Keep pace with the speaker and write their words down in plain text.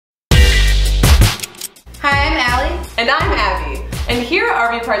And I'm Abby. And here at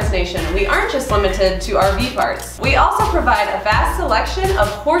RV Parts Nation, we aren't just limited to RV parts. We also provide a vast selection of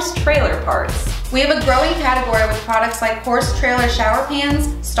horse trailer parts. We have a growing category with products like horse trailer shower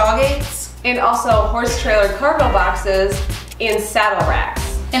pans, stall gates, and also horse trailer cargo boxes and saddle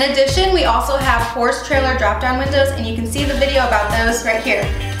racks. In addition, we also have horse trailer drop-down windows, and you can see the video about those right here.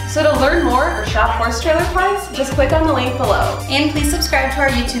 So to learn more or shop horse trailer parts, just click on the link below. And please subscribe to our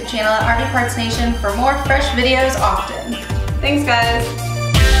YouTube channel at RV Parts Nation for more fresh videos often. Thanks, guys.